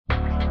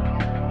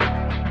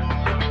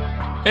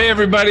Hey,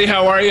 everybody.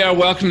 How are you?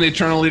 Welcome to the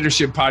Eternal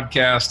Leadership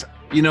Podcast.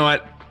 You know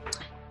what?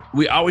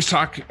 We always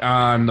talk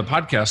on the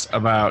podcast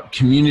about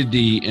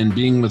community and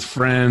being with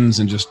friends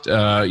and just,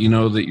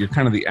 that you're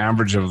kind of the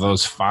average of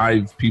those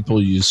 5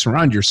 people you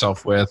surround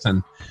yourself with.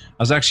 And I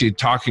was actually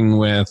talking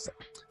with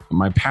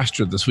my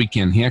pastor this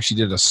weekend. He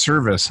actually did a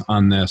service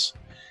on this.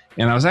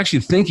 And I was actually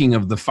thinking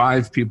of the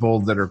 5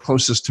 people that are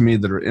closest to me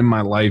that are in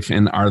my life.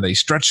 And are they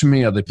stretching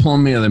me? Are they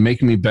pulling me? Are they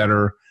making me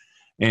better?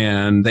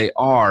 And they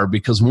are,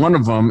 because one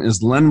of them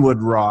is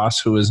Lenwood Ross,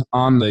 who is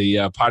on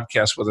the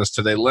podcast with us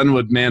today.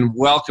 Lenwood, man,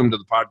 welcome to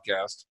the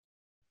podcast.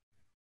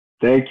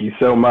 Thank you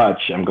so much.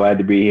 I'm glad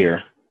to be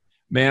here.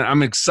 Man,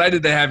 I'm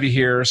excited to have you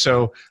here.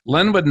 So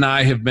Lenwood and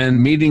I have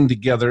been meeting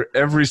together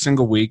every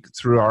single week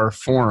through our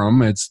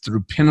forum. It's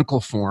through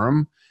Pinnacle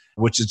Forum,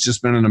 which has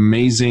just been an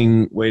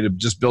amazing way to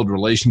just build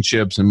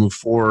relationships and move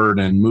forward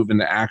and move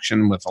into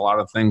action with a lot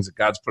of things that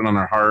God's put on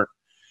our heart.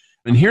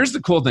 And here's the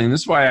cool thing.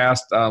 This is why I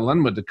asked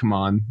Lenwood to come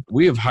on.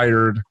 We have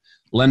hired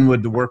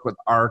Lenwood to work with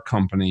our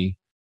company,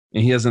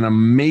 and he has an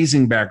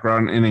amazing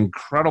background, an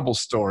incredible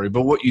story.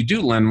 But what you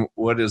do,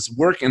 Lenwood, is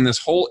work in this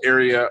whole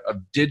area of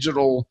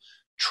digital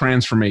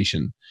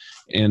transformation.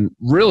 And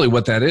really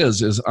what that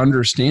is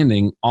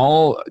understanding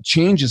all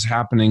change is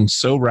happening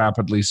so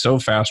rapidly, so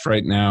fast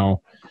right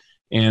now.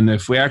 And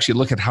if we actually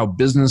look at how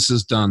business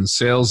is done,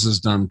 sales is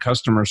done,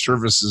 customer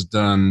service is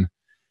done,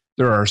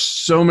 there are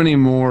so many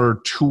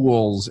more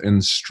tools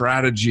and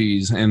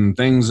strategies and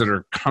things that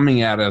are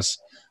coming at us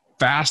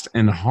fast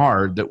and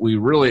hard that we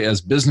really, as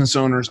business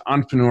owners,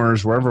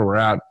 entrepreneurs, wherever we're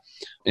at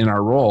in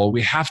our role,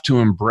 we have to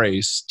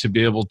embrace to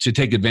be able to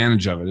take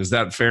advantage of it. Is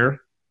that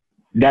fair?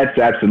 That's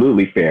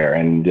absolutely fair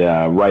and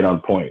right on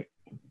point.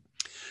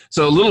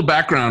 So a little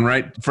background,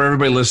 right, for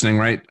everybody listening,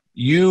 right?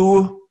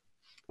 You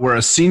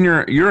were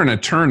you're an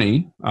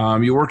attorney.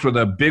 You worked with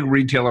a big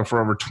retailer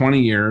for over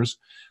 20 years.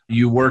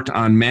 You worked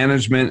on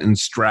management and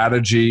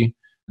strategy.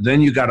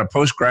 Then you got a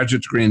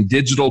postgraduate degree in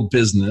digital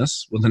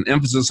business with an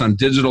emphasis on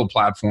digital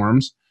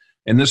platforms.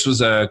 And this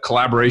was a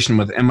collaboration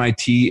with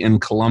MIT and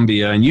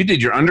Columbia. And you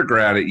did your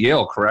undergrad at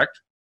Yale,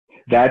 correct?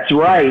 That's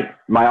right.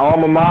 My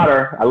alma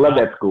mater. I love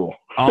that school.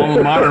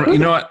 Alma mater. You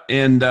know what?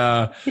 And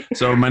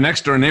so my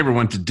next door neighbor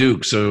went to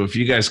Duke. So if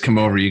you guys come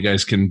over, you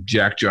guys can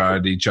jackjaw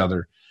at each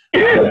other.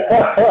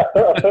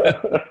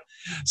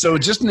 So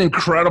just an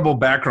incredible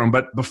background.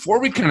 But before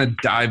we kind of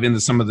dive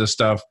into some of this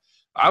stuff,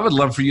 I would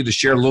love for you to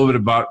share a little bit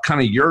about kind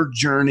of your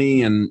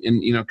journey and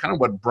kind of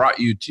what brought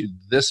you to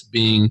this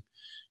being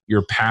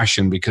your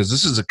passion, because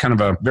this is a kind of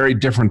a very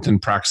different than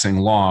practicing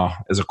law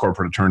as a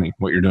corporate attorney,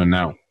 what you're doing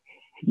now.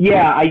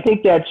 Yeah, I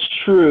think that's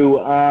true.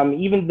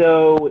 Even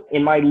though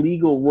in my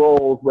legal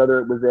roles, whether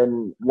it was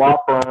in law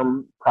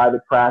firm,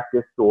 private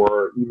practice,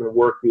 or even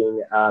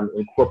working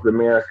in corporate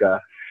America,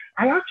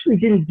 I actually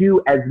didn't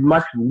do as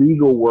much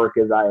legal work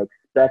as I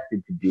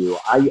expected to do.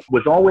 I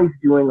was always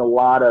doing a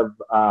lot of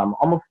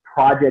almost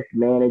project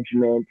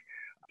management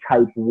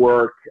type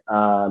work,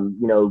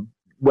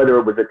 whether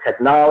it was a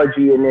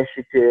technology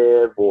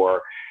initiative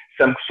or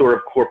some sort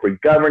of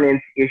corporate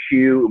governance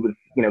issue. It was,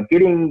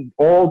 getting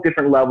all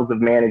different levels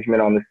of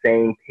management on the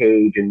same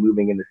page and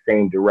moving in the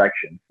same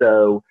direction.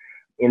 So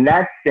in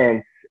that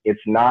sense, it's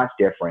not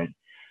different.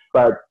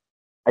 But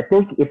I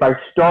think if I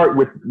start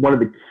with one of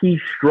the key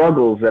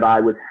struggles that I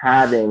was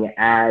having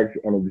as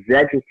an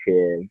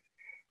executive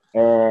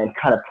and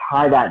kind of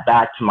tie that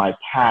back to my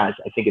past,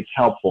 I think it's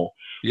helpful.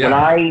 Yeah. When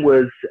I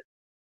was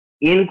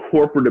in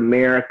corporate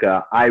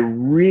America, I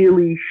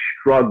really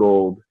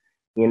struggled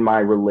in my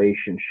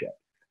relationships.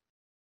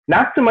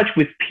 Not so much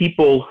with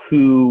people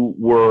who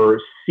were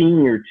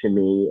senior to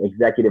me,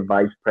 executive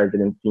vice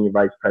president, senior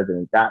vice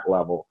president, that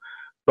level,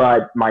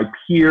 but my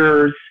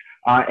peers,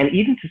 and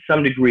even to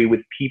some degree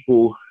with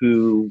people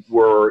who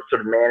were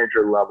sort of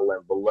manager level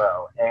and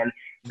below. And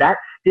that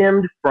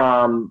stemmed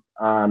from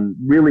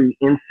really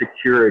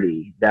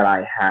insecurity that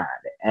I had.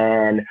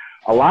 And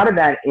a lot of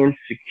that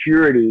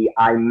insecurity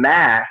I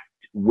masked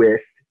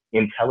with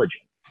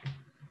intelligence.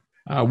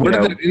 Where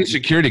did that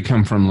insecurity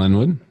come from,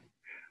 Lenwood?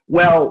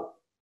 Well,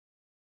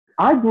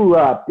 I grew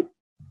up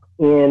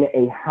in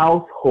a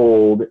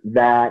household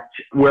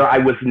where I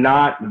was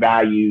not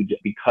valued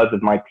because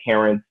of my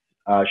parents'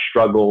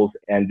 struggles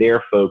and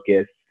their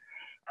focus.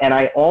 And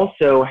I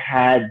also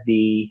had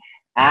the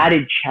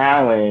added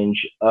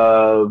challenge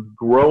of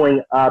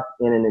growing up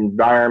in an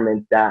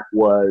environment that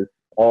was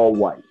all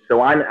white.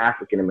 So I'm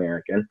African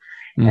American,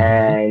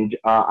 and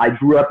I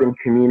grew up in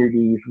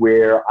communities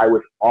where I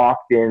was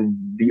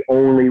often the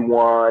only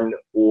one,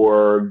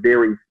 or there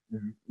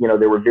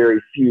were very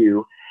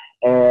few.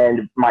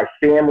 And my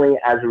family,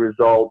 as a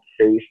result,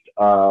 faced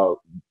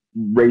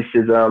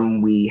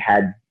racism. We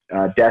had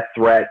death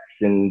threats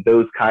and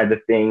those kinds of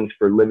things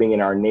for living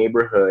in our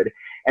neighborhood.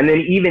 And then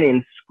even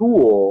in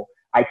school,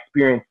 I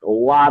experienced a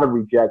lot of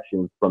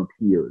rejection from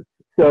peers.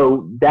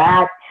 So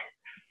that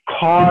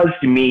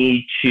caused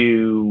me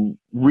to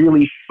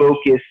really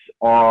focus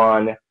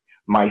on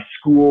my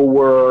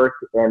schoolwork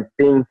and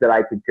things that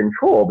I could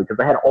control, because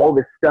I had all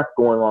this stuff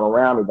going on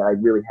around me that I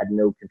really had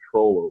no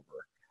control over.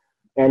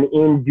 And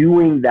in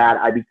doing that,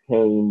 I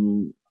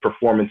became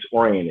performance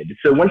oriented.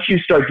 So once you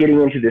start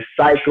getting into this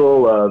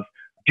cycle of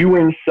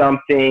doing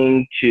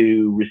something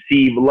to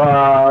receive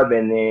love,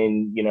 and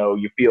then,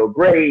 you feel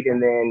great,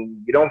 and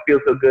then you don't feel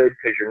so good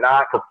because you're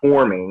not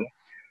performing,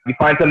 you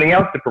find something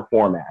else to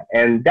perform at.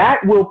 And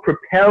that will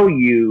propel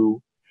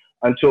you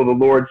until the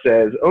Lord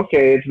says,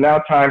 okay, it's now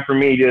time for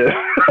me to,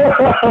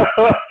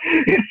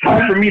 it's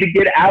time for me to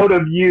get out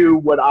of you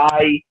what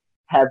I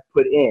have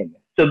put in.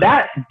 So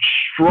that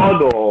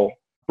struggle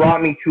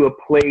brought me to a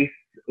place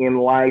in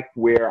life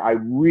where I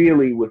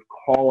really was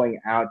calling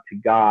out to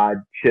God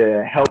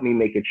to help me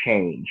make a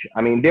change.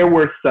 I mean, there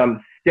were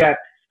some steps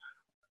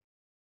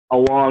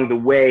along the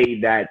way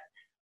that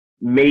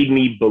made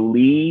me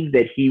believe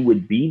that he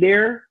would be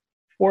there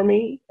for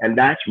me. And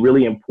that's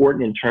really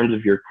important in terms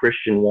of your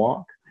Christian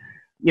walk.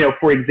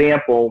 For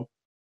example,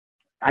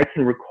 I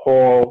can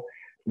recall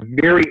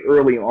very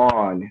early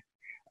on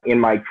in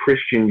my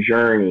Christian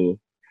journey,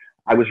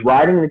 I was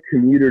riding the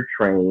commuter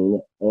train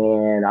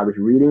and I was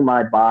reading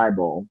my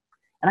Bible,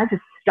 and I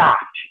just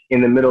stopped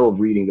in the middle of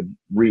reading.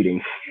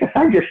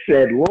 I just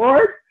said,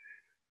 Lord,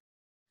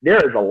 there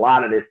is a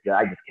lot of this that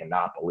I just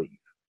cannot believe.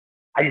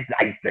 I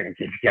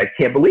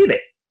can't believe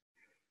it.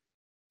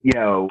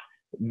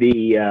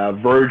 The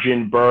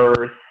virgin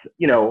birth,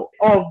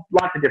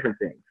 lots of different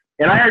things.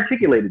 And I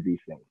articulated these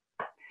things.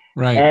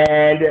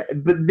 Right.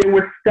 But there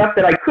was stuff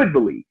that I could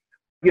believe.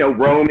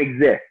 Rome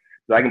exists.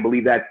 So I can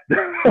believe that.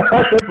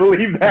 I can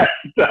believe that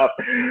stuff.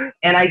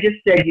 And I just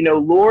said,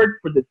 Lord,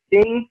 for the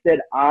things that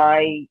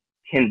I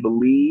can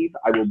believe,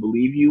 I will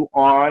believe you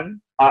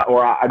on,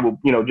 or I will,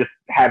 just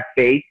have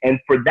faith. And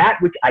for that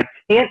which I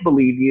can't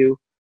believe you,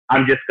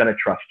 I'm just going to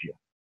trust you.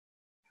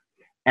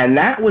 And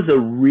that was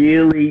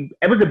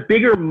it was a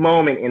bigger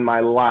moment in my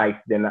life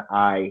than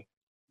I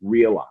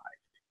realized.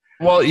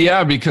 Well,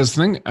 yeah, because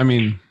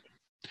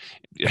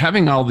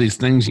having all these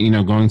things,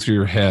 going through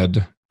your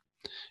head.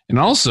 And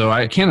also,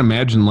 I can't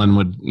imagine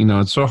Linwood,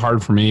 it's so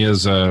hard for me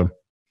as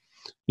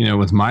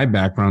with my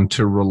background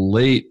to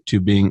relate to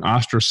being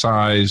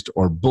ostracized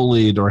or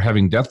bullied or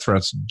having death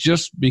threats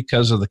just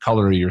because of the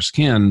color of your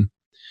skin.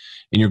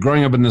 And you're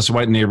growing up in this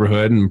white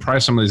neighborhood, and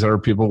probably some of these other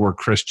people were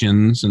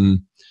Christians.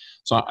 And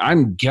so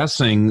I'm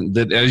guessing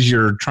that as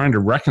you're trying to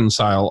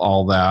reconcile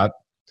all that,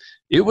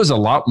 it was a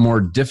lot more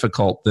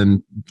difficult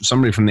than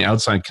somebody from the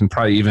outside can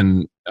probably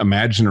even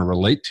imagine or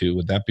relate to.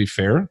 Would that be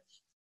fair?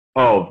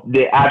 Oh,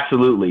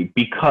 absolutely.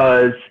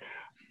 Because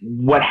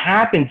what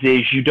happens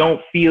is you don't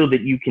feel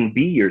that you can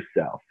be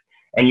yourself,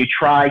 and you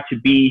try to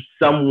be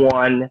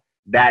someone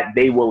that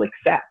they will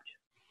accept.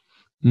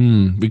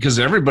 Because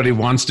everybody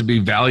wants to be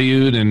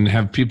valued and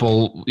have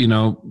people,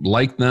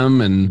 like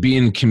them and be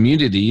in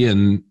community.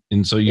 And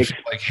so you feel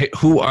like, hey,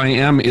 who I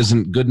am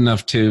isn't good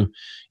enough to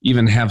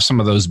even have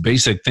some of those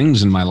basic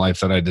things in my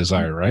life that I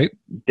desire, right?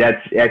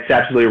 That's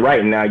absolutely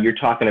right. Now you're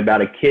talking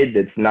about a kid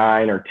that's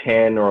 9 or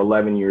 10 or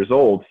 11 years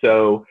old.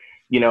 So,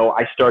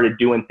 I started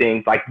doing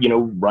things like,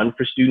 run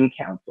for student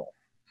council.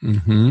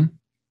 Mm-hmm.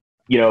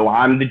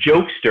 I'm the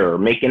jokester,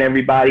 making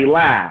everybody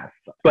laugh,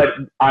 but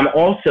I'm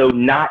also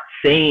not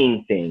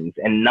saying things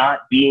and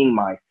not being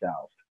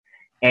myself.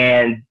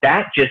 And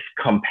that just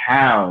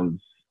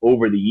compounds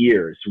over the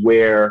years,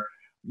 where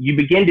you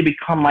begin to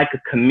become like a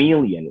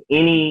chameleon.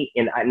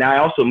 And I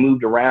also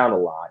moved around a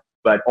lot,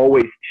 but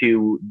always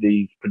to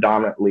the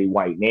predominantly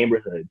white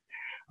neighborhoods.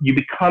 You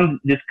become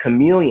this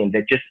chameleon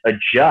that just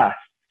adjusts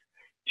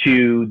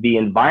to the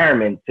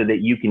environment so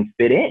that you can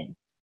fit in.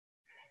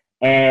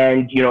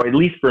 And, at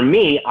least for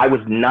me, I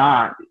was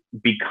not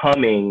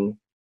becoming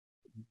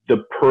the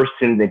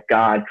person that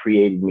God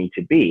created me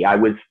to be. I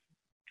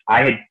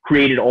had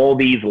created all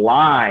these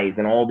lies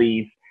and all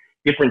these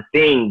different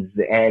things,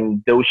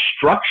 and those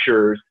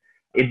structures,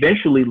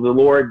 eventually the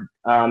Lord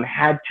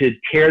had to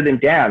tear them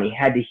down. He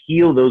had to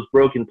heal those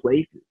broken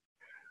places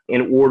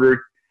in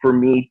order for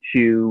me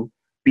to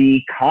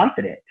be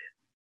confident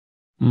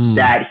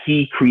that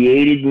he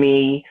created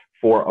me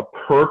for a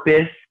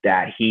purpose,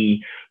 that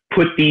he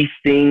put these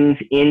things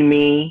in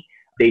me.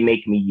 They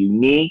make me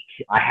unique.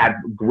 I have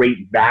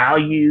great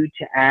value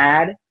to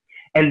add.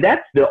 And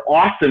that's the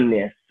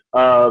awesomeness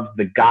of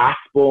the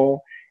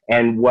gospel.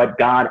 And what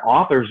God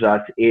offers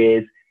us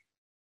is,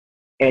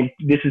 and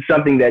this is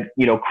something that,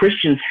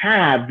 Christians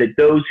have, that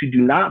those who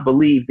do not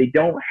believe, they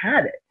don't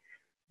have it,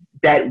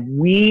 that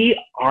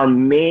we are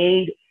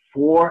made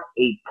for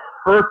a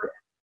purpose.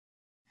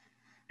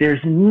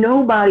 There's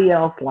nobody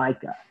else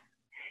like us.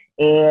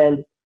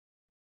 And,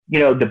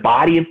 the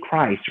body of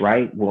Christ,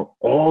 right? We're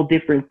all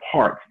different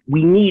parts.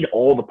 We need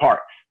all the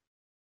parts,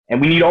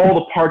 and we need all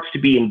the parts to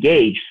be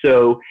engaged.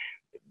 So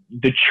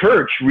the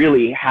church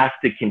really has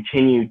to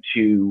continue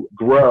to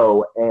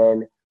grow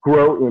and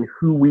grow in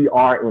who we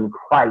are in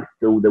Christ,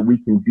 so that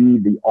we can be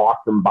the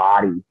awesome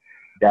body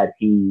that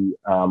he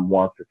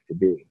wants us to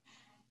be.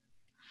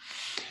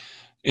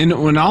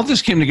 And when all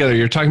this came together,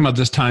 you're talking about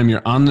this time,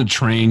 you're on the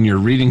train, you're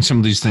reading some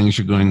of these things,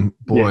 you're going,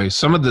 boy,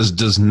 some of this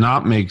does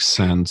not make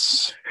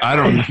sense. I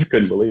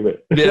couldn't believe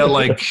it. Yeah,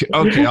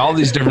 okay, all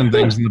these different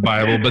things in the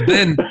Bible. But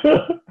then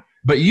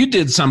But you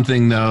did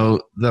something,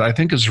 though, that I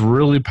think is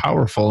really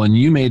powerful, and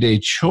you made a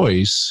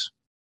choice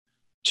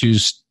to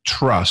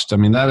trust. I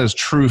mean, that is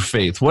true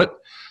faith. What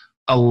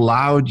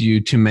allowed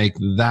you to make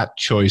that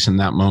choice in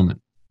that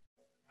moment?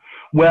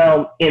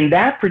 Well, in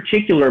that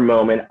particular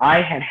moment,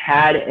 I had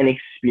had an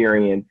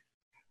experience,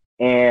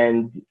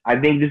 and I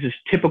think this is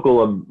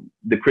typical of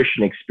the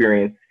Christian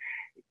experience.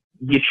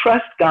 You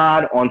trust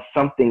God on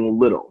something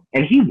little,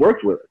 and He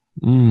worked with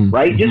it,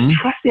 right? Just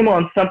trust Him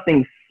on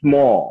something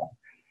small.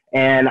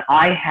 And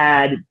I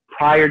had,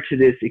 prior to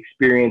this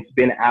experience,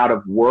 been out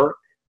of work.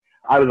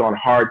 I was on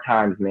hard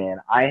times, man.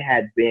 I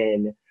had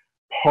been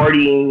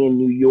partying in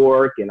New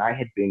York, and I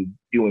had been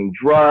doing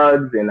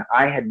drugs, and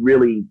I had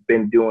really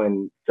been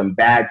doing some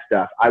bad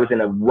stuff. I was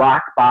in a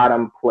rock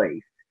bottom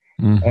place.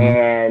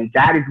 And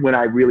that is when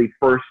I really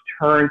first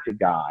turned to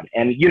God.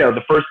 And, you know,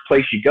 the first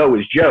place you go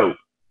is Job.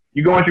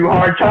 You're going through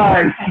hard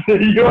times.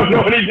 You don't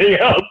know anything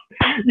else.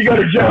 You go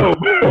to Job.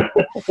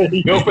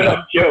 You open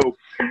up Job.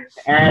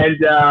 And,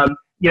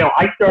 you know,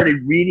 I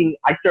started reading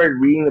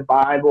the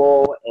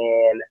Bible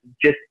and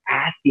just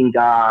asking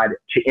God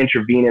to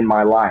intervene in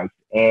my life.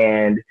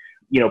 And,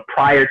 you know,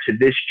 prior to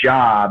this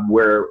job,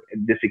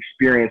 this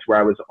experience where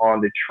I was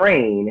on the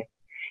train,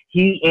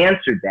 He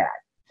answered that.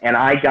 And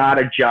I got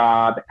a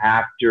job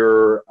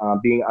after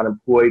being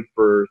unemployed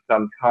for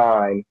some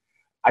time.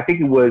 I think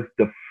it was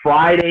the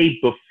Friday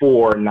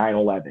before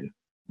 9/11.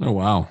 Oh,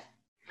 wow.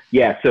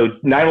 Yeah, so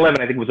 9/11,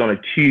 I think, was on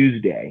a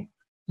Tuesday.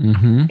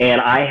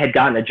 And I had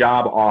gotten a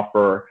job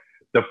offer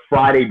the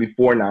Friday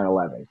before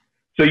 9/11.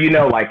 So, you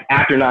know, like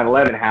after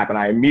 9/11 happened,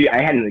 I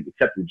hadn't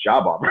accepted the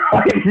job offer.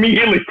 I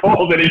immediately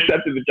called and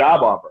accepted the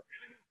job offer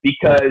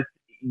because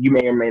you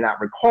may or may not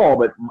recall,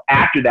 but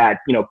after that,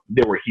 you know,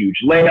 there were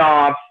huge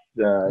layoffs.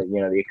 You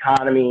know, the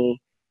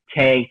economy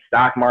tanked,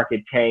 stock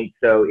market tanked.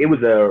 So it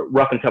was a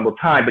rough and tumble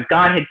time, but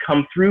God had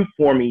come through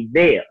for me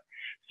there.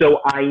 So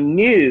I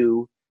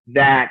knew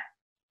that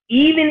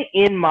even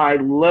in my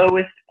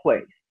lowest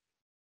place,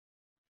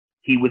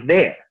 He was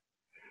there.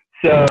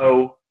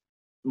 So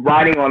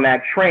riding on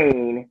that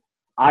train,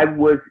 I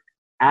was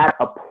at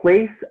a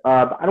place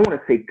of, I don't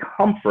want to say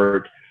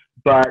comfort,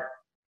 but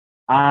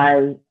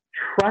I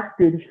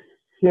trusted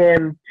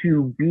Him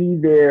to be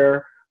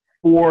there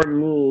for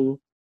me,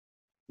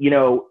 you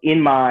know,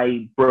 in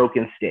my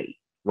broken state,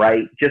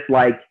 right? Just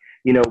like,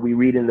 you know, we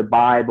read in the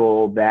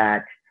Bible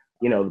that,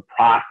 you know, the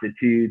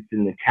prostitutes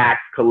and the tax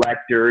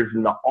collectors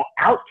and the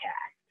outcasts,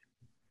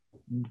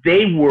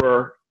 they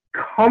were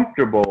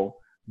comfortable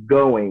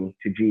going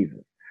to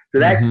Jesus. So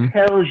that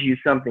tells you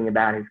something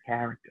about His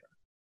character.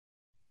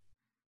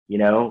 You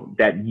know,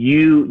 that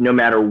you, no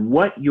matter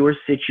what your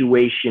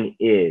situation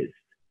is,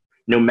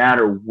 no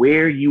matter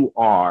where you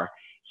are,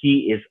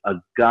 He is a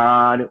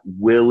God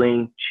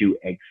willing to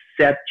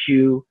accept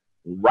you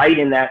right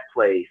in that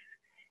place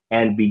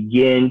and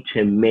begin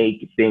to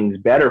make things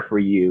better for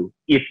you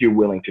if you're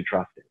willing to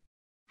trust it.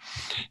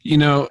 You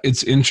know,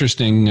 it's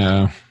interesting.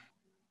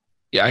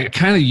 Yeah, I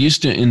kind of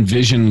used to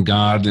envision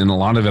God, and a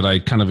lot of it I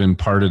kind of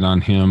imparted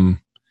on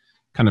Him,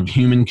 kind of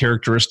human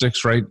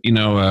characteristics, right? You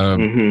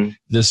know,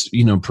 this,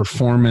 you know,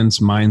 performance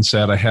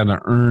mindset. I had to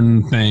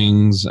earn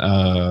things.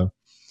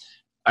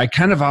 I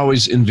kind of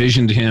always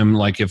envisioned Him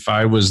like if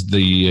I was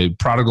the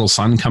prodigal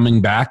son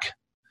coming back,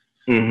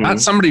 not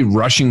somebody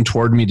rushing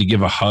toward me to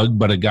give a hug,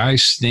 but a guy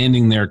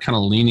standing there kind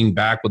of leaning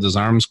back with his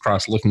arms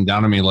crossed, looking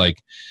down at me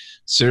like,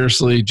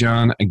 seriously,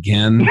 John,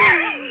 again,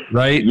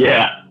 right?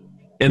 Yeah.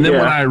 And then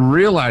when I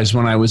realized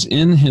when I was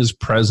in His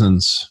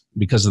presence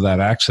because of that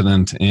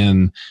accident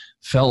and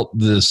felt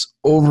this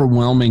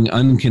overwhelming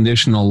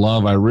unconditional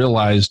love, I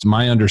realized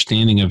my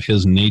understanding of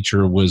His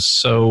nature was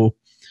so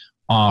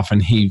off,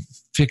 and He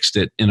fixed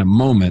it in a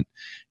moment.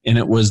 And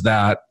it was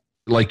that,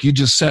 like you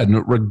just said,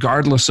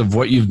 regardless of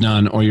what you've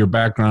done or your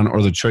background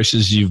or the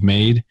choices you've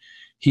made,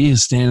 He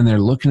is standing there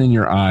looking in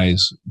your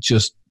eyes,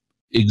 just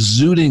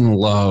exuding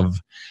love.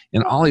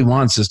 And all He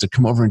wants is to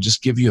come over and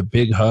just give you a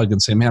big hug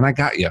and say, man, I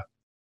got you.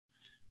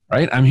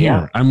 Right? I'm here.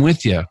 Yeah. I'm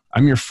with you.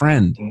 I'm your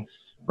friend.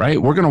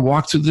 Right? We're going to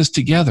walk through this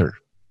together.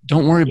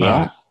 Don't worry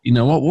about it. You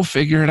know what? We'll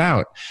figure it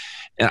out.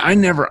 And I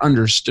never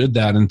understood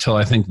that until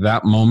I think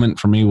that moment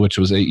for me, which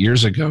was 8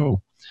 years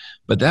ago.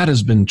 But that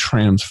has been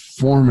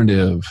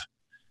transformative.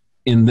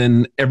 And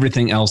then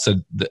everything else,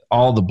 that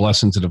all the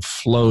blessings that have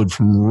flowed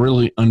from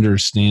really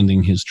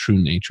understanding His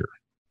true nature.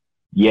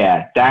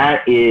 Yeah,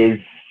 that is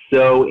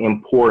so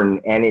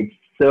important. And it's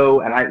so,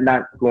 and I'm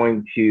not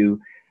going to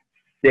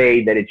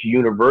say that it's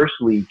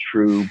universally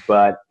true,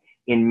 but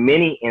in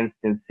many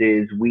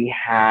instances, we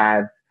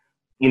have,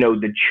 you know,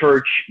 the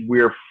church,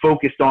 we're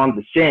focused on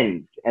the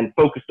sins and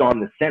focused on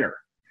the sinner.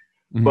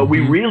 But we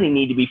really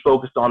need to be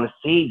focused on the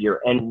Savior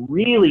and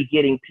really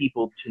getting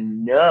people to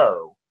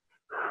know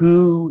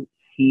who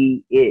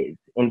He is.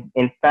 And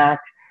in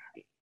fact,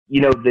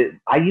 you know,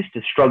 I used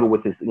to struggle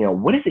with this, you know,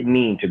 what does it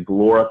mean to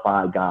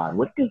glorify God?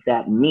 What does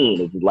that mean?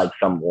 Is it like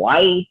some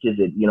light? Is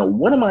it, you know,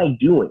 what am I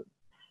doing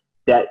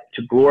that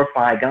to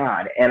glorify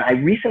God? And I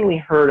recently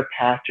heard a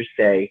pastor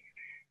say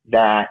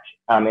that,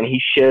 and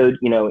he showed,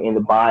 in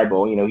the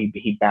Bible,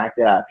 he backed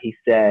it up. He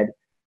said,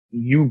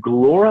 you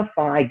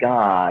glorify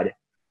God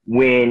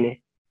when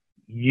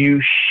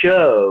you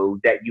show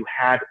that you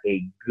have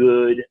a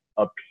good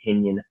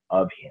opinion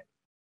of him.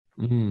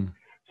 Mm-hmm.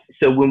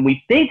 So when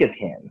we think of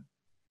him,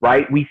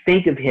 right, we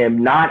think of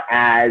him not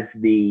as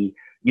the,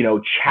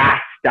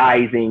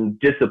 chastising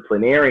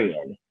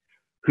disciplinarian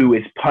who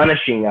is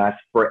punishing us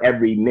for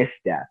every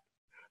misstep,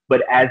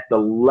 but as the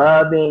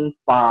loving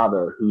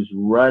Father who's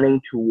running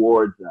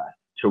towards us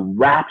to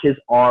wrap his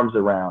arms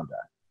around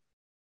us,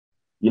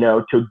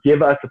 to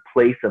give us a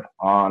place of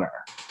honor,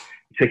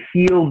 to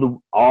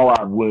heal all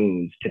our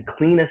wounds, to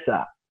clean us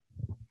up.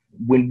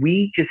 When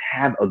we just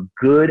have a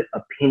good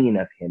opinion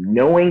of him,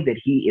 knowing that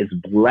he is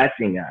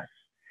blessing us,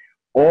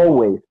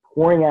 always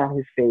pouring out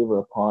his favor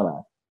upon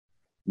us,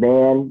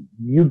 man,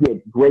 you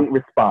get great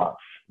response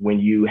when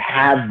you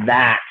have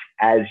that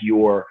as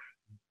your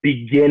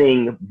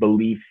beginning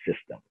belief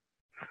system.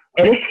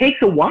 And it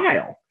takes a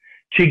while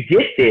to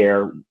get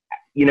there,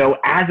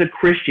 as a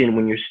Christian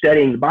when you're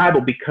studying the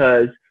Bible,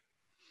 because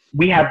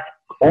we have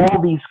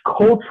all these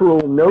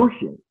cultural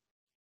notions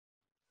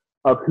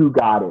of who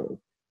God is.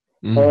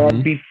 Mm-hmm.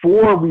 And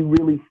before we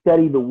really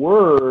study the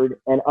word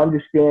and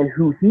understand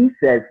who he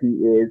says he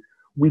is,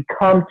 we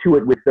come to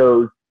it with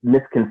those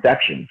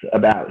misconceptions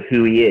about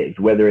who he is,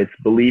 whether it's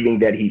believing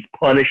that he's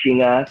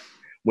punishing us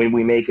when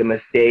we make a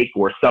mistake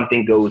or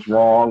something goes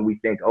wrong. We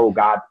think, oh,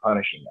 God's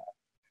punishing us.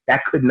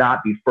 That could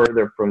not be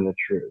further from the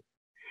truth.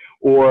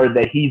 Or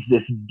that he's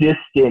this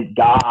distant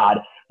God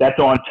that's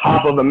on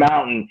top of a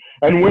mountain,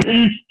 and when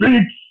he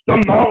speaks,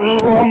 the mountain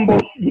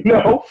rumbles.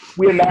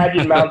 We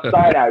imagine Mount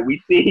Sinai.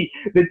 We see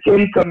the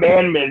 10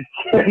 Commandments,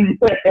 and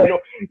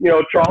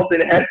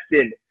Charlton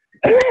Heston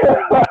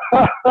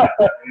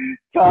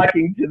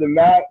talking to the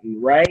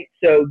mountain, right?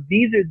 So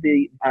these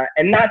are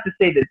and not to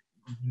say that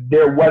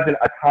there wasn't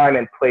a time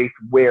and place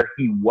where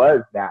he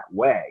was that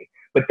way,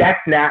 but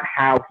that's not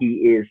how he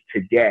is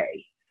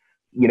today.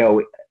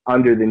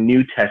 Under the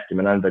New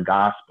Testament, under the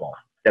gospel,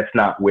 that's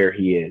not where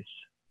he is.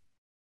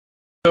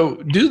 So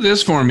do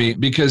this for me,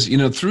 because,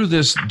 through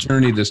this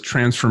journey, this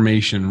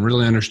transformation,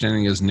 really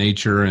understanding his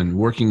nature and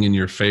working in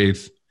your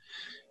faith,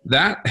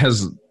 that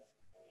has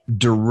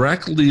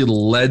directly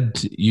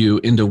led you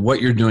into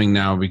what you're doing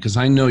now, because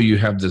I know you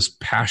have this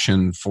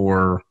passion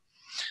for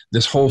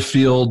this whole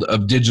field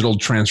of digital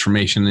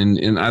transformation.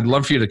 And I'd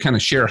love for you to kind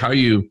of share how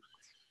you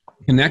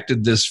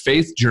connected this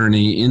faith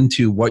journey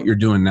into what you're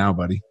doing now,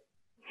 buddy.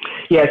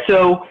 Yeah,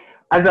 so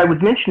as I was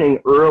mentioning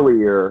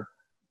earlier,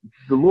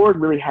 the Lord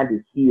really had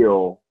to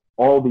heal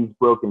all these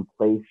broken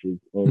places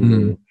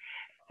in me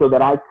so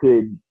that I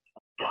could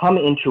come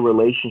into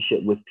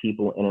relationship with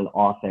people in an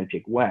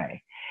authentic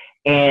way.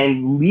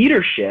 And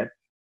leadership,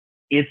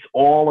 it's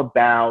all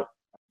about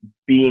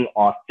being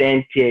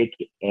authentic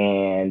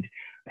and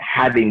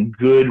having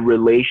good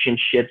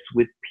relationships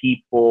with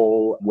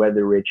people,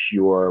 whether it's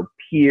your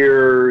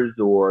peers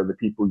or the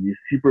people you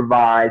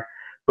supervise,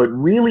 but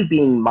really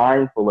being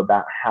mindful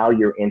about how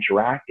you're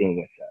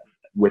interacting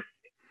with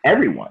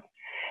everyone.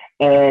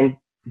 And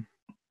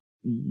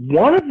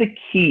one of the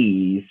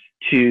keys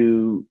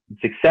to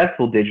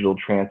successful digital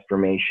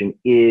transformation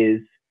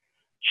is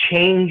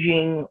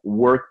changing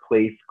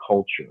workplace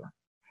culture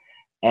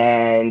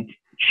and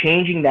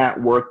changing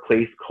that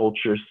workplace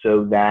culture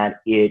so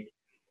that it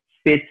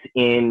fits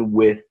in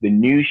with the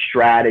new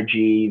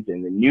strategies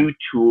and the new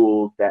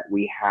tools that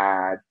we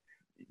have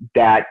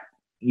that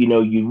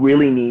you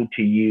really need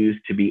to use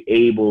to be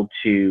able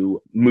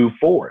to move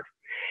forward.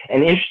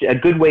 And a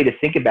good way to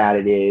think about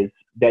it is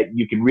that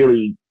you can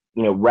really,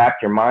 wrap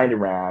your mind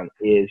around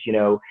is,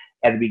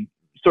 at the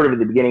sort of at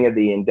the beginning of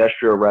the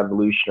Industrial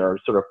Revolution, or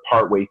sort of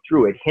partway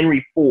through it,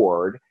 Henry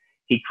Ford,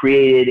 he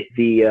created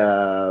the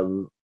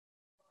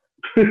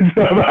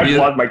I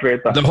lost my train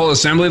of thought. The whole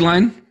assembly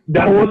line?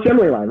 The whole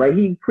assembly line, right?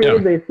 He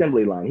created the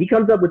assembly line. He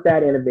comes up with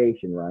that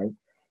innovation, right?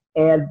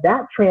 And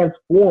that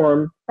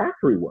transformed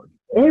factory work.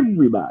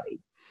 Everybody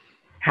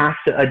has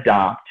to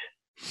adopt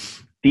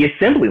the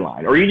assembly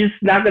line, or you're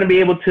just not going to be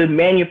able to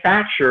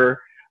manufacture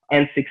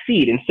and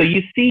succeed. And so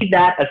you see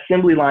that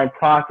assembly line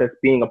process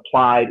being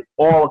applied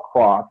all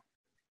across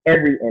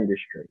every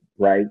industry,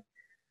 right?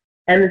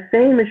 And the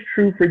same is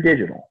true for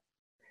digital.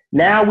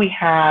 Now we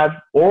have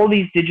all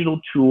these digital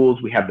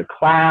tools, we have the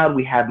cloud,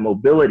 we have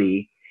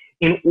mobility.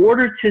 In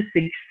order to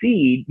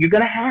succeed, you're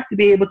going to have to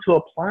be able to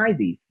apply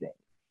these things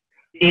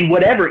in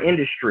whatever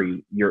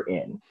industry you're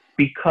in.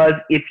 Because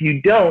if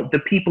you don't, the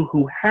people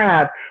who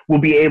have will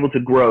be able to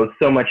grow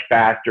so much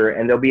faster,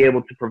 and they'll be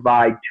able to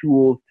provide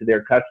tools to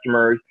their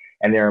customers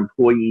and their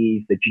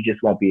employees that you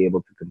just won't be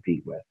able to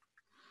compete with.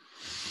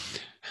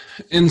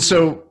 And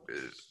so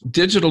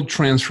digital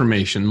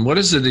transformation, what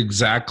does it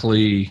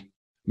exactly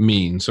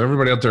mean? So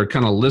everybody out there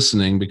kind of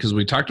listening, because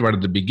we talked about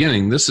at the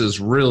beginning, this is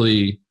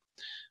really,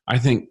 I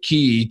think,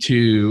 key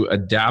to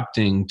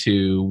adapting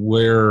to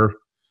where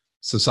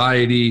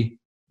society,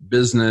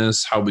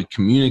 business, how we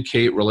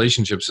communicate,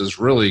 relationships is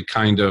really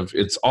kind of,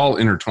 it's all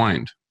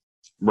intertwined.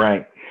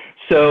 Right.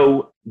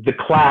 So the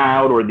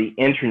cloud or the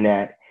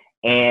internet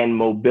and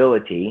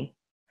mobility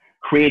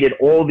created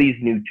all these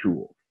new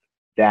tools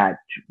that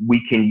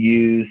we can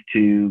use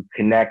to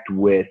connect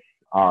with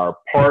our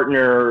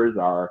partners,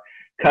 our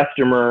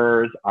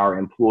customers, our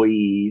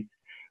employees,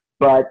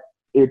 but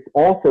it's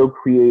also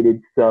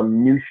created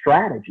some new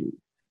strategies.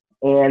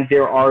 And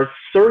there are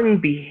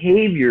certain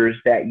behaviors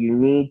that you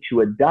need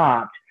to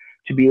adopt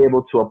to be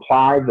able to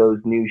apply those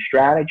new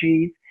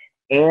strategies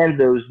and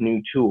those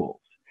new tools.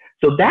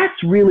 So that's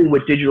really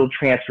what digital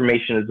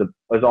transformation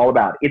is all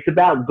about. It's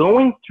about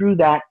going through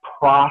that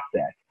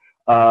process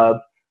of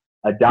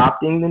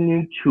adopting the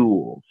new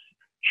tools,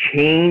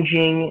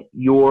 changing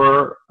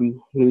your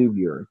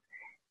behaviors,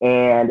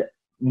 and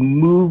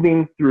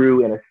moving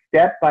through in a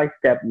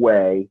step-by-step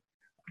way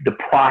the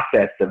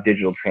process of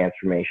digital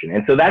transformation.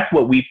 And so that's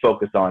what we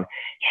focus on,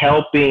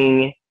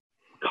 helping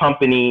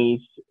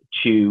companies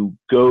to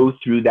go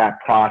through that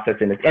process.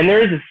 And there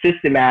is a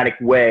systematic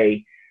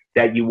way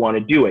that you want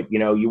to do it. You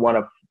know, you want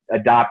to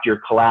adopt your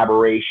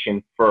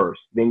collaboration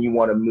first, then you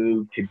want to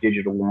move to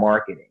digital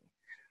marketing.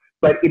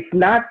 But it's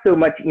not so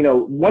much, you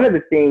know, one of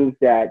the things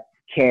that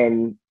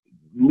can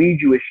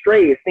lead you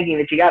astray is thinking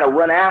that you got to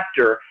run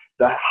after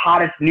the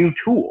hottest new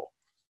tool.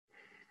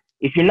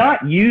 If you're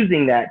not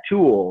using that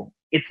tool,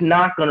 it's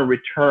not going to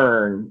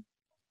return,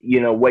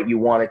 you know, what you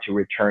want it to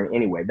return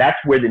anyway. That's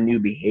where the new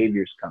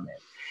behaviors come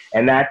in.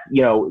 And that's,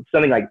 you know,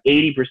 something like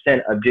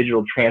 80% of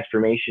digital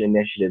transformation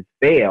initiatives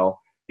fail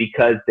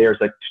because there's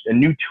a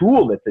new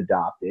tool that's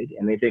adopted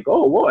and they think,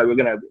 oh, whoa,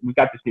 we've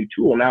got this new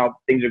tool. Now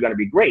things are going to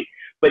be great.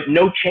 But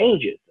no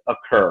changes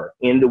occur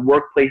in the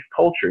workplace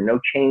culture. No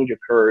change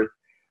occurs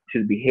to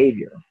the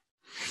behavior.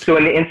 So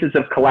in the instance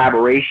of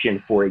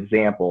collaboration, for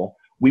example,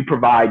 we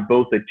provide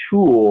both a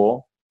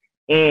tool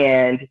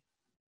and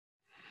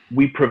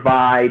we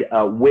provide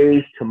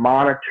ways to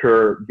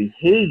monitor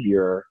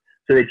behavior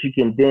so that you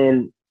can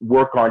then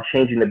work on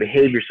changing the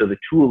behavior so the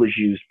tool is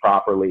used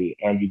properly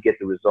and you get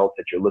the results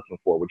that you're looking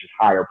for, which is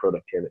higher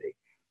productivity.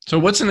 So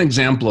what's an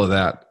example of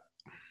that?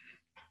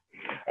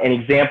 An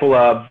example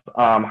of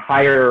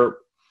higher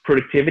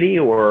productivity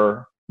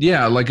or?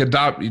 Yeah, like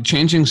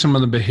changing some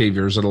of the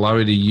behaviors that allow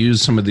you to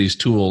use some of these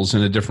tools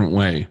in a different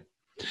way.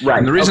 Right.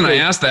 And the reason I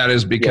ask that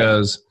is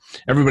because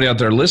everybody out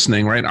there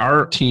listening, right,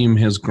 our team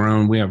has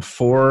grown. We have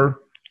 4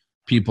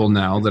 people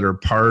now that are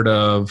part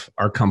of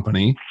our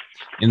company.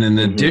 And in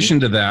addition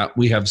to that,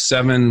 we have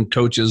 7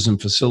 coaches and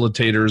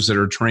facilitators that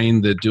are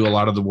trained that do a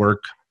lot of the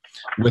work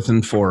with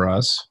and for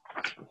us.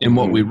 And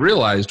what we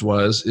realized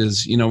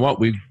is, you know what,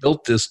 we've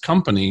built this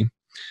company,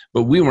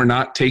 but we were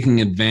not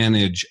taking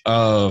advantage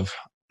of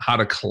how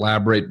to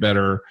collaborate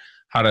better,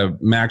 how to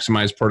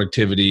maximize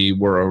productivity.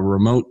 We're a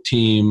remote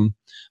team.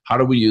 How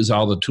do we use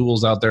all the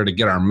tools out there to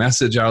get our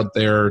message out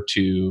there,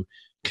 to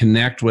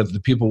connect with the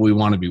people we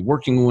want to be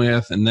working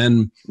with? And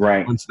then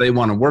once they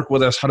want to work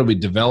with us, how do we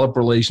develop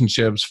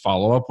relationships,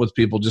 follow up with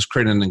people, just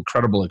create an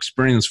incredible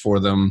experience for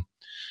them?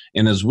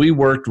 And as we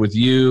worked with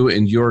you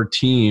and your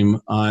team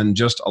on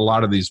just a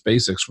lot of these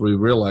basics, we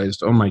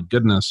realized, oh my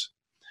goodness,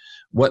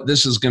 what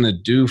this is going to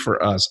do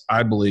for us,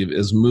 I believe,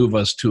 is move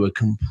us to a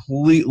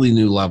completely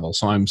new level.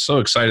 So I'm so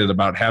excited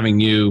about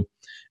having you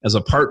as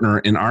a partner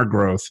in our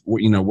growth,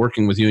 you know,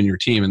 working with you and your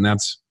team. And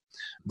that's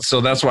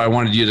why I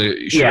wanted you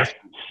to share.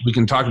 We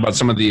can talk about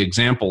some of the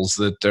examples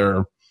that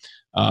are,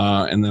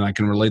 and then I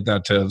can relate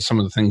that to some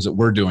of the things that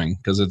we're doing,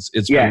 because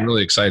it's been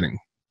really exciting.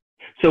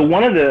 So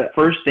one of the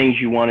first things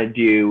you want to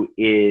do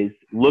is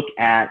look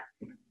at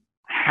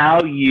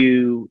how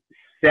you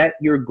set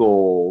your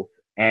goals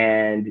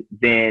and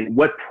then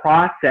what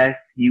process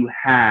you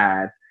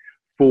have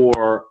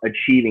for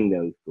achieving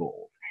those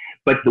goals.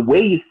 But the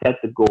way you set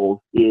the goals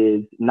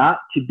is not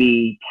to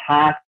be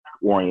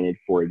task-oriented,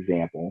 for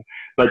example,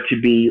 but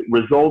to be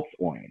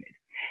results-oriented.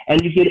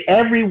 And you get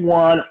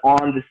everyone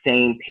on the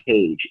same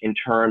page in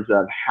terms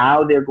of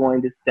how they're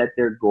going to set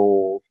their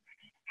goals,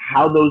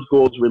 how those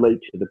goals relate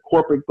to the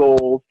corporate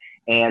goals,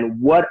 and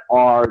what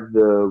are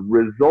the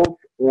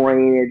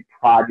results-oriented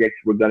projects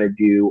we're going to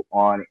do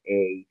on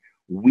a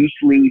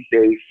weekly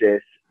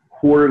basis,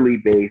 quarterly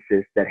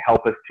basis that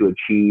help us to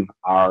achieve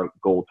our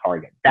goal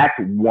target. That's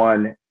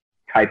one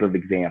type of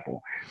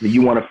example. So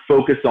you want to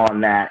focus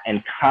on that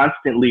and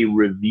constantly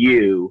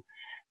review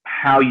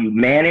how you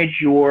manage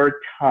your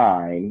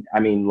time. I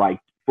mean, like,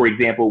 for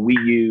example, we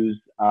use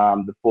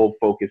the Full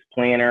Focus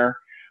Planner,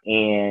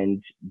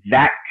 and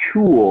that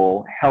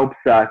tool helps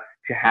us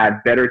to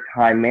have better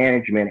time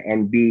management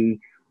and be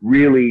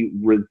really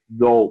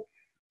results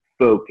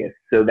focused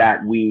so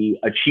that we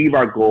achieve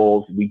our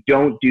goals. We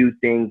don't do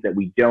things that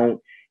we don't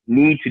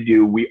need to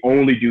do. We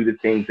only do the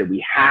things that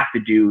we have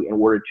to do in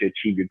order to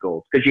achieve your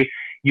goals, because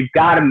you've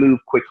got to move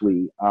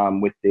quickly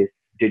with this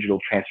digital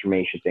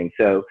transformation thing.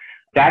 So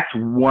that's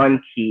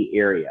one key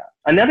area.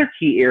 Another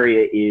key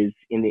area is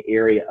in the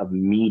area of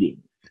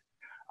meetings.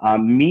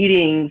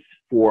 Meetings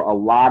for a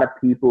lot of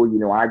people, you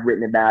know, I've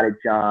written about it,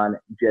 John,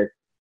 just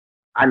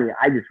I mean,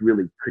 I just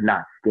really could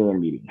not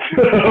stand meetings.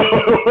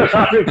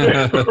 I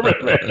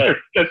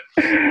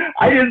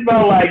just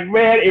felt like,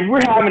 man, if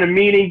we're having a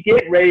meeting,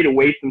 get ready to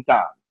waste some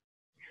time.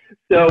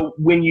 So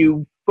when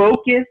you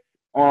focus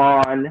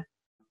on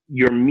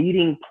your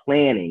meeting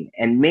planning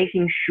and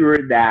making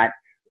sure that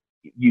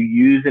you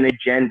use an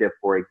agenda,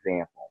 for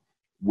example,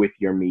 with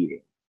your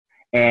meeting,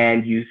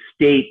 and you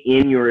state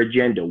in your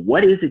agenda,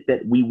 what is it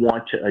that we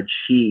want to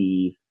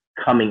achieve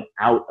coming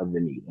out of the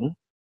meeting?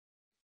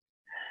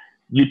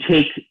 You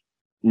take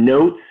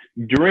notes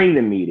during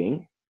the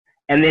meeting,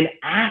 and then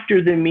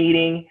after the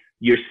meeting,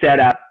 you're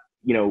set up,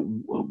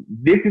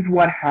 this is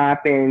what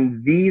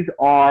happened. These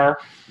are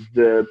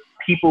the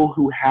people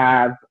who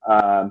have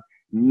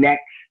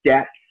next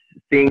steps,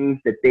 things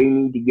that they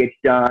need to get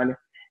done,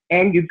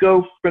 and you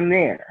go from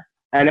there.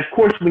 And of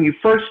course, when you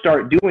first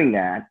start doing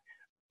that,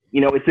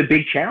 it's a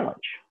big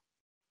challenge,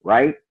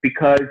 right?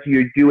 Because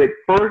you do it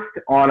first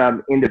on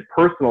an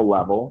interpersonal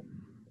level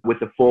with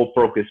the full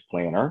focus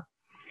planner.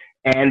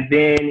 And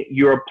then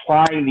you're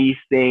applying these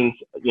things,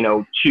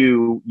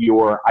 to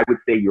I would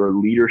say your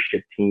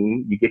leadership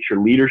team. You get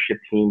your leadership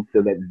team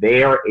so that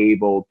they're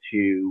able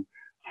to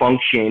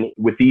function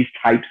with these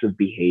types of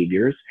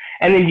behaviors.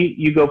 And then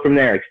you go from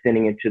there,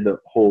 extending it to the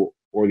whole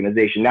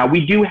organization. Now,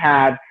 we do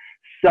have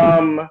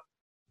some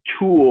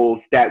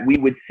tools that we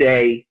would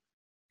say,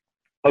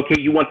 okay,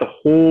 you want the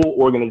whole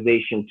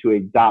organization to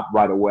adopt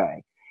right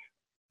away.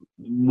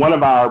 One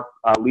of our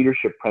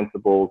leadership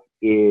principles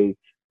is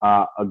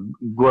a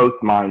growth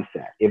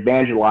mindset,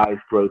 evangelize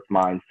growth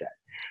mindset.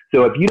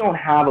 So if you don't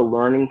have a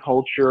learning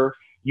culture,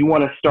 you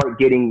want to start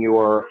getting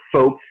your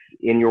folks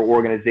in your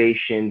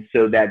organization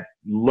so that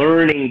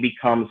learning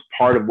becomes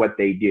part of what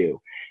they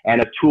do. And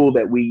a tool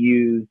that we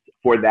use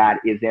for that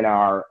is in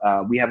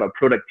we have a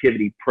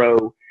Productivity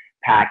Pro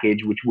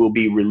package, which we'll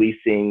be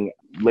releasing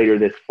later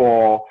this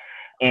fall.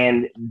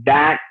 And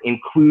that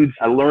includes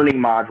a learning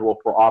module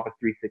for Office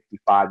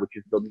 365, which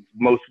is the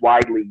most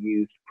widely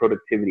used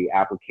productivity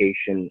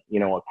application,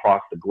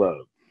 across the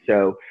globe.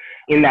 So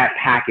in that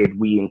package,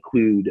 we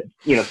include,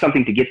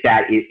 something to get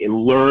that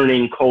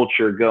learning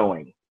culture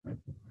going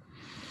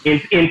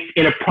in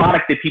a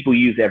product that people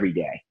use every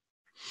day.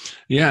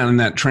 Yeah, and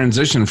that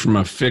transition from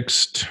a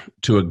fixed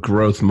to a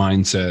growth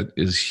mindset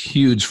is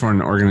huge for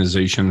an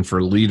organization,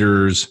 for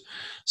leaders.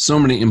 So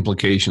many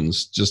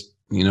implications, just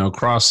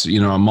across,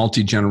 a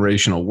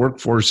multi-generational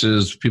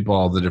workforces, people,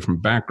 all the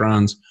different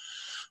backgrounds.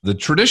 The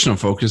traditional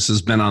focus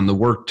has been on the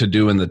work to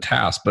do and the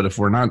task. But if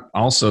we're not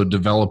also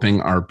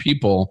developing our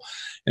people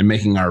and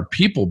making our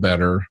people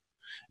better,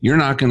 you're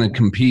not going to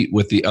compete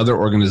with the other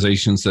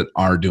organizations that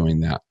are doing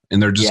that.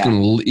 And they're just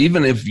going to,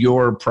 even if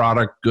your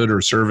product, good, or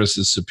service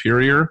is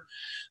superior,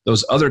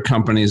 those other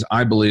companies,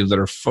 I believe, that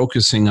are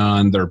focusing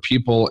on their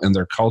people and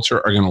their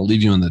culture are going to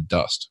leave you in the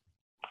dust.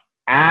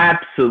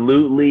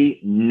 Absolutely,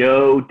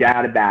 no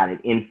doubt about it.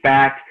 In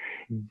fact,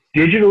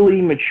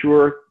 digitally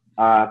mature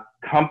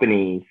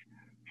companies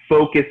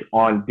focus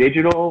on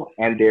digital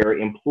and their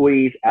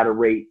employees at a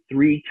rate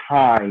 3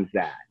 times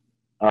that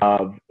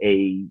of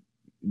a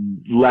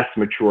less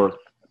mature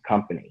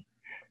company.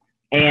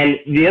 And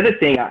the other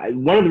thing,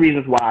 one of the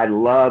reasons why I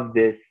love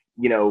this,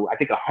 I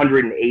think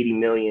 180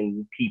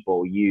 million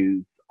people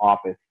use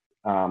Office,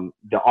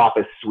 the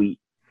Office suite.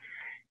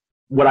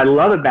 What I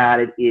love about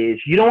it is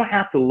you don't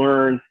have to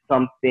learn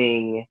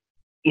something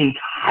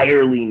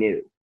entirely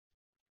new,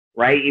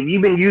 right? If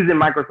you've been using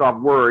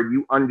Microsoft Word,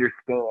 you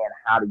understand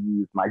how to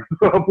use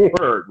Microsoft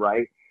Word,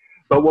 right?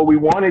 But what we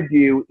want to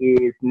do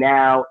is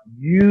now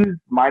use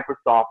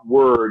Microsoft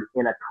Word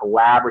in a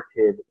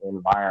collaborative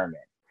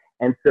environment.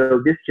 And so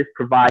this just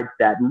provides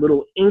that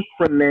little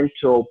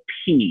incremental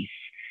piece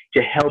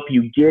to help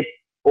you get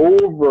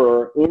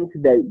over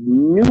into the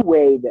new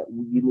way that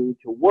you need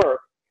to work,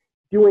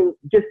 doing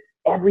just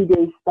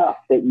everyday stuff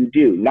that you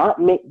do, not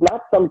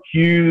some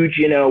huge,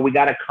 we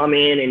got to come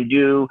in and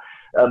do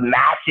a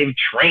massive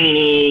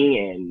training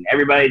and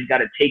everybody's got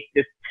to take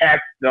this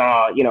test,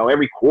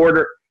 every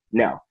quarter.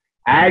 No,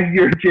 as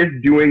you're just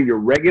doing your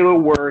regular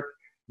work,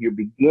 you're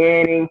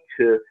beginning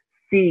to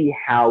see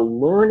how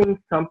learning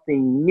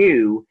something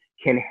new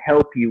can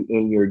help you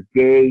in your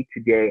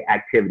day-to-day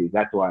activities.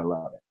 That's why I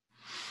love it.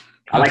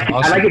 I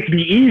like it to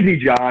be easy,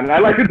 John. I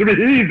like it to be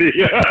easy.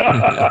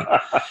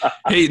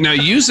 Hey, now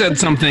you said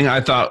something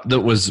I thought that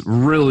was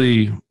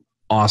really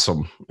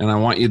awesome, and I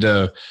want you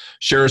to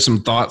share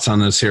some thoughts on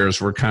this here as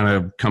we're kind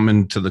of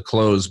coming to the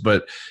close.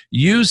 But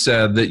you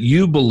said that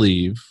you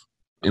believe,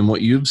 and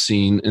what you've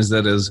seen is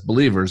that as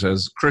believers,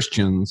 as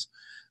Christians,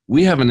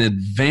 we have an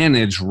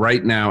advantage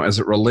right now as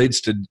it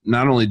relates to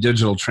not only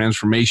digital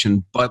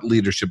transformation, but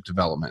leadership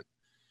development.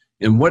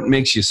 And what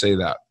makes you say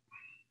that?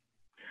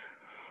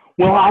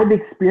 Well, I've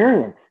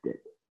experienced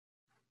it.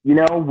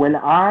 When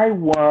I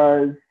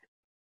was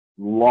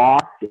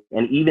lost,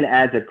 and even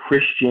as a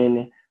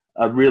Christian,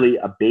 really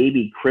a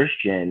baby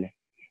Christian,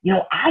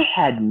 I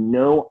had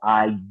no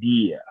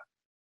idea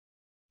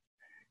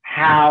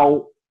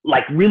how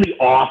really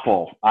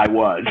awful I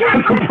was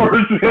as a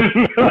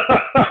person.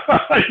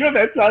 I know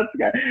that sounds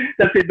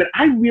that's it, but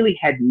I really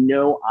had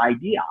no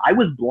idea. I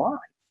was blind.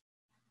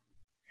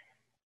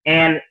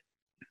 And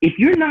if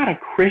you're not a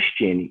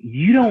Christian,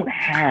 you don't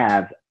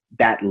have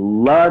that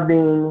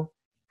loving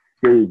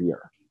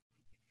Savior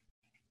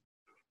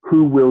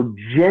who will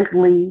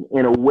gently,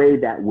 in a way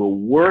that will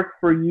work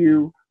for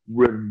you,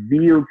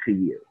 reveal to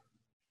you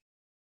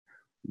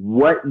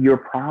what your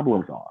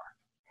problems are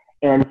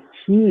and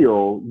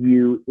heal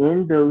you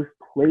in those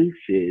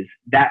places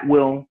that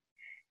will,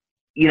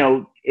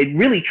 it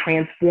really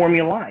transform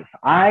your life.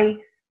 I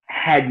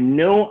had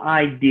no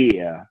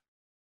idea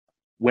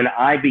when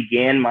I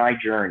began my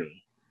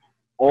journey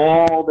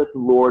all that the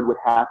Lord would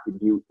have to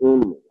do in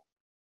me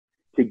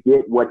to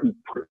get what he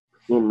put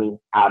in me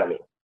out of me.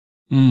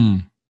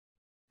 Mm.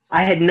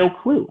 I had no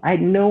clue. I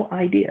had no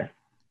idea.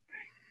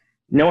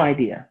 No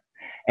idea.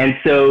 And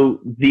so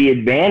the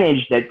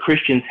advantage that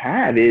Christians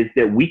have is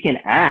that we can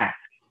ask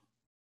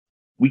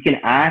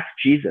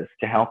Jesus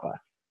to help us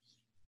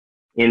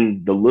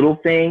in the little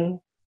thing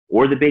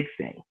or the big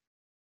thing,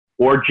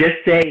 or just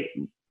say,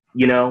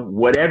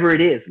 whatever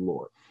it is,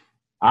 Lord,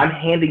 I'm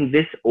handing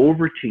this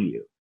over to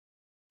you,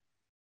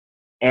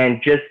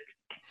 and just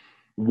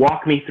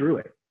walk me through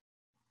it.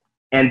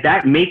 And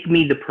that make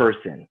me the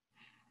person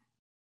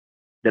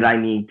that I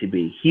need to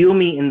be. Heal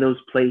me in those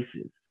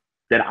places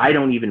that I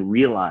don't even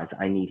realize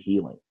I need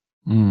healing.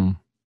 Mm.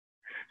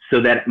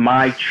 So that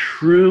my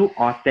true,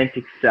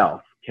 authentic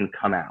self can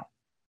come out.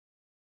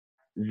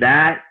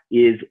 That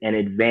is an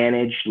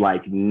advantage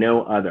like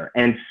no other.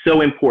 And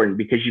so important,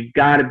 because you've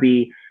got to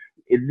be,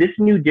 this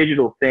new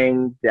digital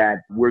thing that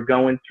we're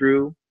going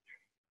through,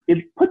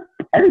 it puts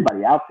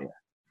everybody out there.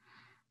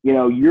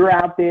 You're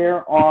out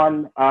there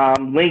on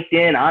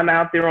LinkedIn. I'm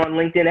out there on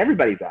LinkedIn.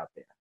 Everybody's out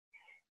there.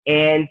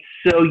 And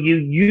so you're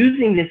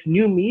using this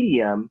new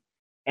medium,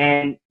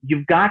 and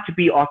you've got to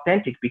be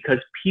authentic, because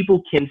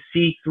people can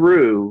see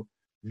through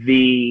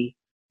the,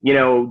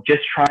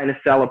 just trying to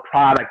sell a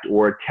product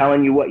or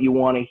telling you what you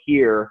want to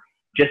hear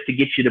just to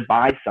get you to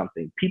buy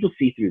something. People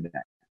see through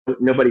that.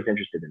 Nobody's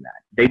interested in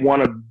that. They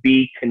want to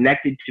be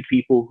connected to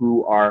people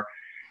who are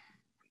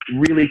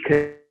really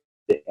connected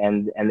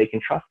and they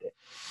can trust it.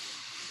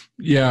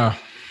 Yeah.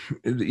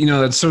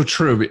 That's so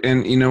true.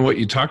 And, what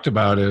you talked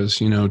about is,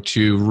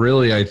 to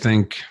really, I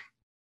think,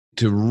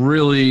 to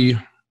really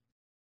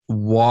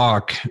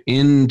walk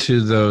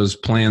into those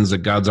plans that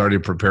God's already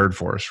prepared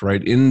for us,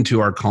 right? Into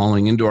our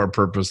calling, into our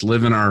purpose,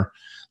 live out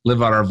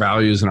our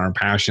values and our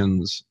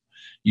passions.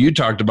 You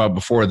talked about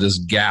before this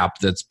gap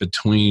that's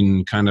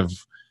between kind of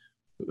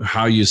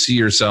how you see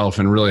yourself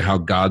and really how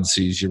God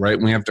sees you, right?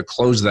 And we have to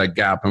close that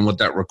gap. And what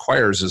that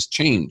requires is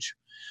change.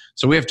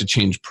 So we have to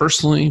change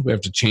personally. We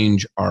have to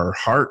change our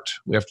heart.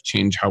 We have to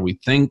change how we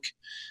think.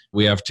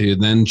 We have to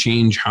then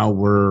change how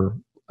we're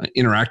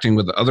interacting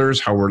with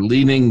others, how we're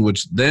leading,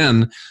 which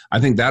then I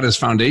think that is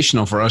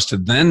foundational for us to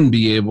then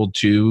be able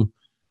to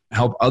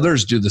help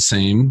others do the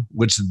same,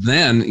 which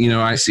then,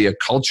 I see a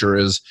culture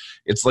as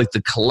it's like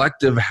the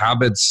collective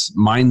habits,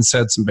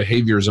 mindsets, and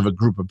behaviors of a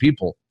group of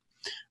people,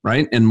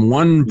 right? And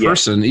one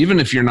person, even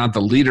if you're not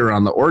the leader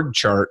on the org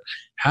chart,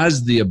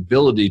 has the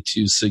ability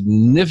to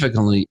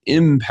significantly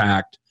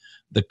impact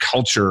the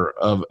culture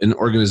of an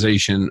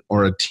organization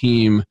or a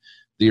team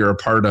that you're a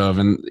part of.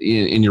 And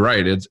you're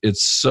right,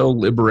 it's so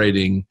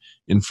liberating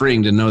and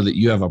freeing to know that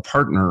you have a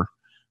partner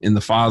in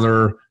the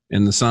Father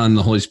and the Son,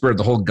 the Holy Spirit,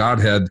 the whole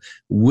Godhead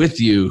with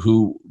you,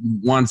 who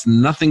wants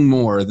nothing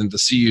more than to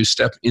see you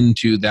step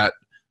into that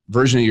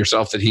version of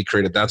yourself that he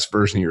created. That's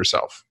version of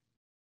yourself.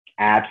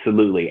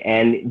 Absolutely.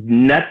 And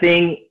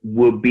nothing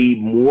will be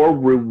more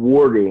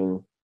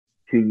rewarding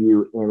to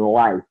you in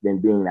life than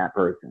being that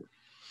person.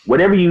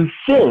 Whatever you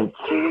think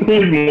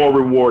is more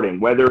rewarding,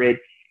 whether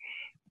it's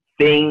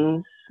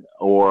things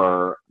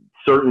or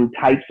certain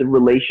types of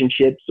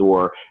relationships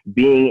or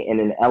being in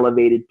an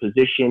elevated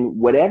position,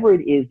 whatever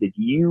it is that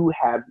you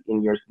have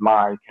in your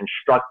mind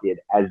constructed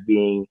as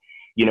being,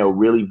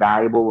 really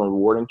valuable and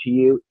rewarding to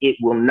you, it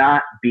will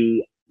not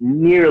be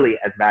nearly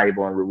as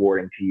valuable and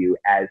rewarding to you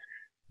as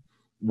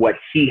what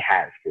he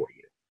has for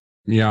you.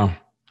 Yeah.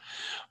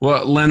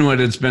 Well, Lenwood,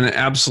 it's been an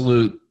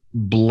absolute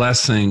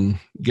blessing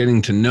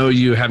getting to know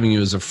you, having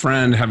you as a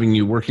friend, having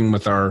you working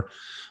with our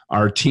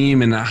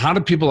team. And how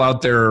do people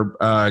out there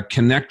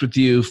connect with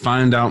you,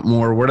 find out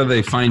more? Where do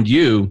they find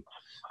you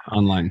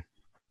online?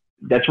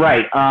 That's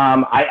right.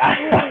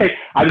 I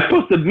was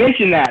supposed to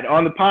mention that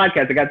on the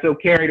podcast. I got so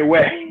carried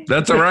away.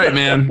 That's all right,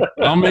 man.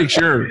 I'll make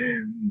sure.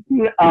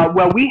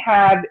 Well, we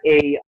have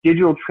a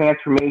digital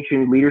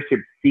transformation leadership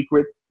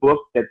secrets book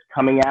that's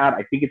coming out.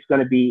 I think it's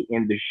going to be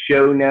in the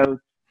show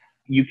notes.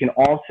 You can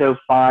also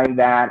find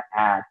that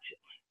at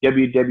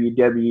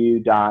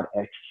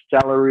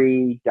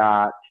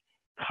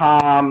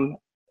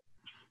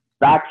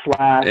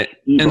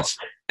www.accelerate.com/ebook.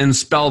 And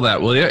spell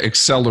that, will you?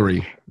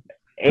 Accelerate.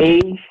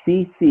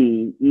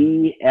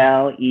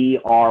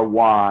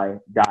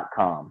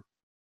 ACCELERY.com.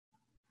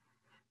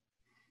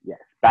 Yes,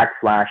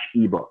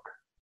 /ebook.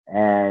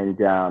 And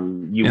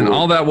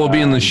all that will be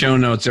in the show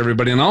notes,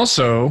 everybody. And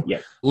also,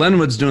 yes.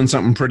 Lenwood's doing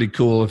something pretty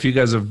cool. If you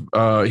guys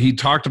have, he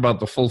talked about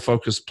the Full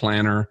Focus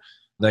Planner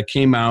that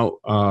came out,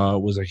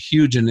 was a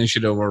huge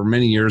initiative over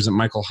many years that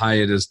Michael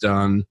Hyatt has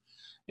done.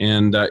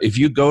 And if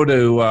you go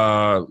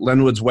to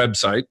Lenwood's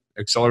website,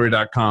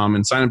 accelerate.com,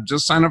 and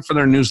sign up for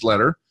their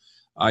newsletter,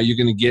 you're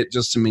going to get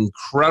just some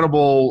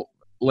incredible.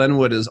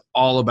 Lenwood is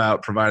all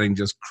about providing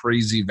just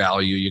crazy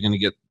value. You're going to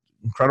get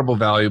incredible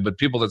value, but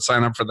people that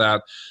sign up for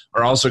that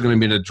are also going to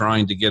be in a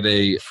drawing to get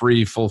a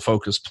free Full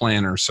Focus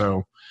Planner.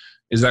 So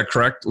is that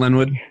correct,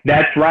 Lenwood?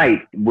 That's right.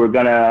 We're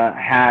going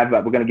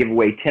to give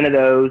away 10 of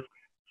those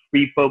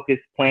free Focus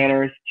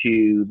Planners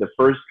to the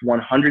first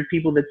 100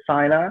 people that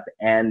sign up,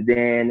 and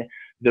then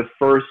the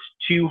first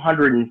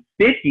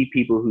 250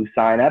 people who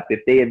sign up, if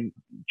they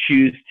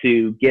choose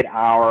to get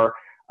our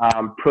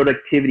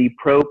Productivity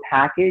Pro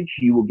package,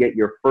 you will get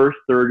your first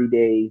 30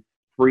 days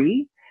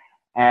free.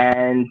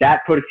 And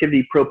that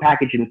Productivity Pro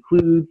package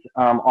includes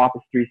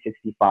Office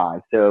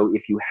 365. So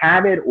if you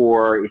have it,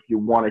 or if you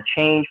want to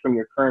change from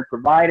your current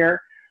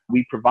provider,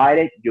 we provide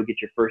it. You'll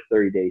get your first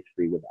 30 days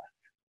free with us.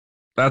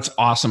 That's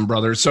awesome,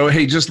 brother. So,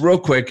 hey, just real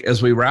quick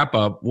as we wrap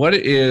up, what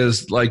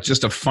is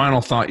just a final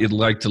thought you'd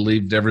like to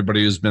leave to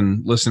everybody who's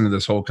been listening to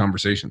this whole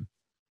conversation?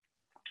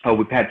 Oh,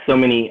 we've had so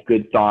many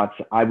good thoughts.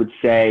 I would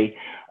say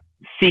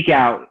seek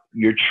out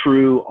your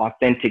true,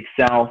 authentic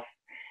self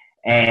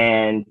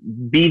and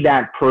be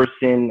that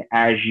person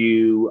as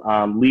you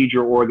lead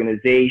your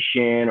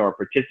organization or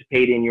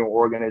participate in your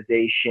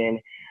organization.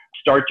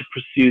 Start to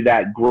pursue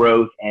that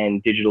growth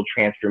and digital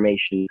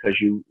transformation, because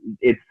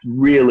it's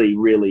really,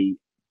 really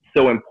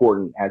so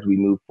important as we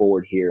move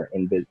forward here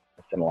in business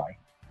and life.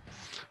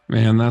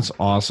 Man, that's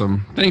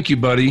awesome. Thank you,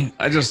 buddy.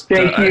 I just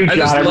love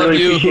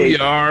really you, who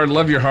you are,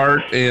 love your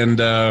heart,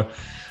 and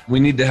we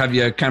need to have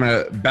you kind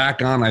of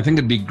back on. I think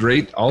it'd be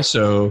great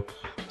also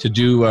to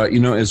do,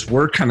 as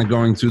we're kind of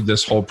going through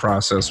this whole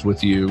process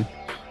with you,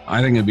 I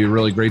think it'd be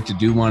really great to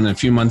do one a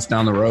few months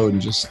down the road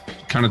and just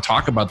kind of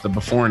talk about the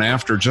before and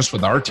after just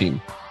with our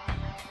team.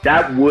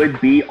 That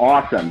would be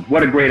awesome.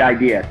 What a great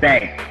idea.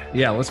 Thanks.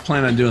 Yeah, let's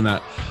plan on doing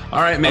that.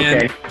 All right,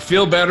 man. Okay.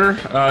 Feel better.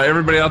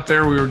 Everybody out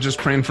there, we were just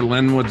praying for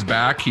Lenwood's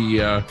back. He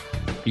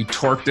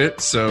torqued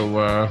it. So,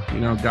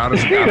 God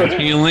is God of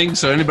healing.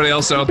 So anybody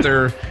else out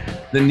there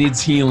that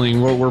needs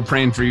healing, we're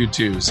praying for you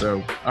too.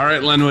 So, all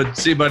right, Lenwood.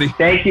 See you, buddy.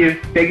 Thank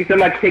you. Thank you so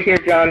much. Take care,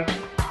 John.